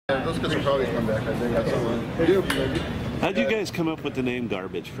those guys will probably come back. I think that's all. You. How'd you guys come up with the name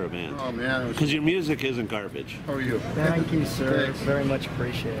Garbage for a band? Oh man, because your music isn't garbage. How are you? Thank you, sir. Thanks. Very much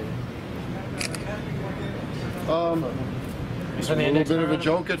appreciated. It's a little bit of a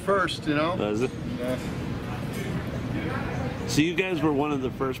joke at first, you know. Was it? Yeah. So you guys were one of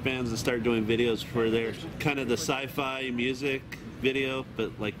the first bands to start doing videos for their kind of the sci-fi music video,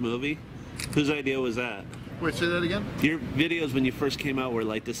 but like movie. Whose idea was that? Wait, say that again? Your videos when you first came out were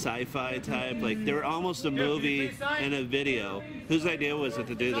like the sci-fi type, like they were almost a movie and a video. Whose idea was it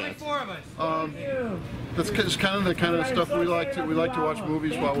to do that? That's kind of the kind of stuff we like to watch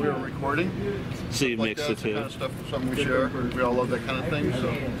movies while we were recording. So you Like mix that's the two. kind of stuff, something we share. We all love that kind of thing.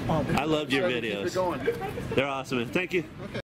 So I loved your keep it videos. going. They're awesome. Thank you. Okay.